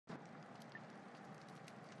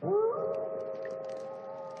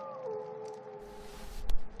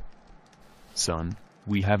Son,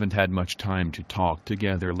 we haven't had much time to talk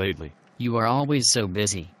together lately. You are always so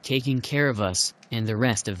busy taking care of us and the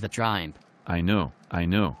rest of the tribe. I know.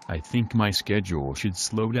 I think my schedule should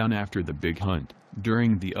slow down after the big hunt,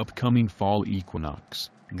 during the upcoming fall equinox.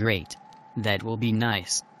 Great. That will be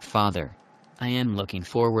nice, Father. I am looking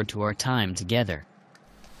forward to our time together.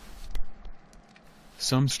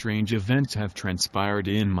 Some strange events have transpired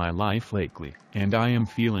in my life lately, and I am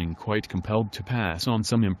feeling quite compelled to pass on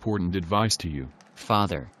some important advice to you.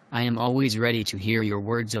 Father, I am always ready to hear your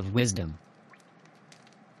words of wisdom.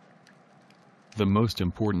 The most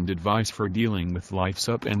important advice for dealing with life's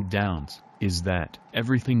up and downs is that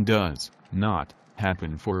everything does not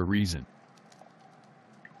happen for a reason.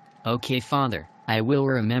 Okay, Father, I will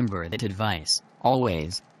remember that advice,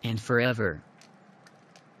 always and forever.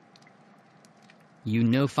 You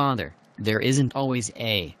know, Father, there isn't always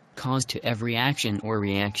a cause to every action or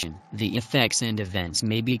reaction. The effects and events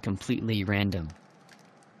may be completely random.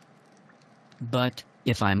 But,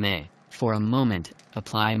 if I may, for a moment,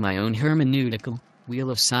 apply my own hermeneutical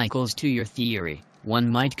wheel of cycles to your theory,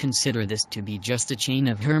 one might consider this to be just a chain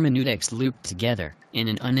of hermeneutics looped together, in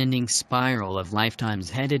an unending spiral of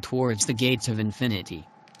lifetimes headed towards the gates of infinity.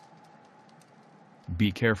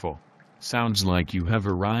 Be careful. Sounds like you have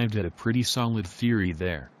arrived at a pretty solid theory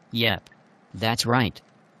there. Yep. That's right.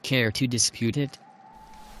 Care to dispute it?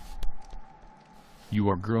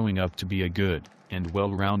 You are growing up to be a good and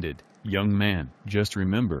well-rounded young man. Just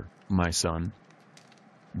remember, my son,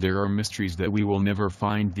 there are mysteries that we will never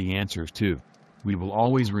find the answers to. We will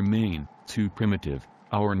always remain too primitive.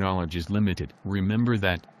 Our knowledge is limited. Remember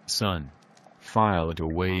that, son. File it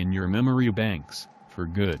away in your memory banks, for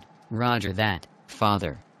good. Roger that,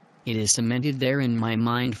 Father. It is cemented there in my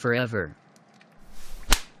mind forever.